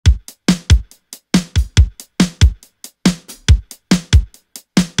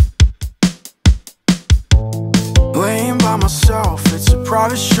myself, it's a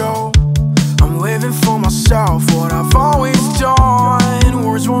private show. I'm living for myself, what I've always done.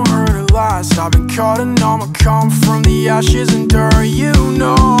 Words won't hurt at last, I've been cutting all my come from the ashes and dirt, you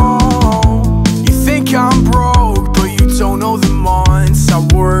know. You think I'm broke, but you don't know the months I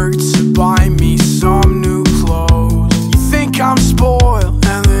worked to buy me some new clothes. You think I'm spoiled,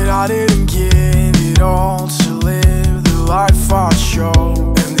 and that I didn't give it all to live the life I chose.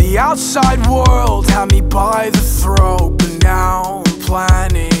 And the outside world had me by the throat, but now I'm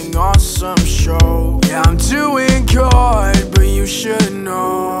planning on some show. Yeah, I'm doing good, but you should know.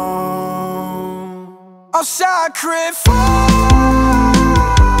 I'll sacrifice.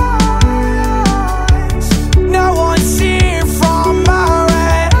 No one's here from my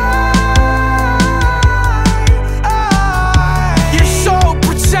right. You're so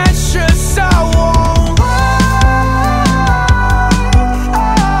pretentious, I won't lie.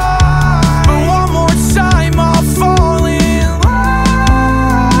 But one more time I'll fall in line.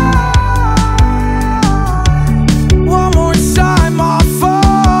 One more time I'll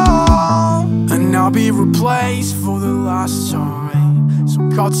fall, and I'll be replaced for the last time. So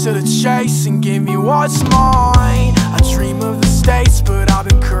cut to the chase and give me what's mine. I dream of the States, but I've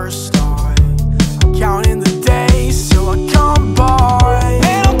been cursed on. I'm counting the days till I come by.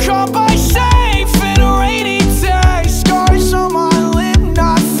 And I'll come by safe in a rainy day. Scars on my lip,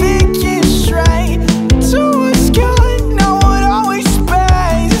 not thinking straight. Do what's good, not what always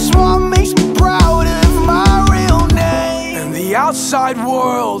pays. It's what makes me proud of my real name. And the outside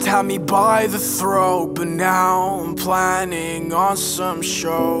world had me by the throat, but now I'm planning on some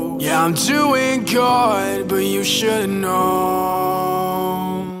show. Yeah, I'm doing good, but you should know.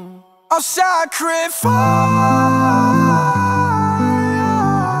 I'll sacrifice.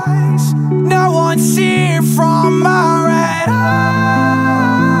 No one's here from my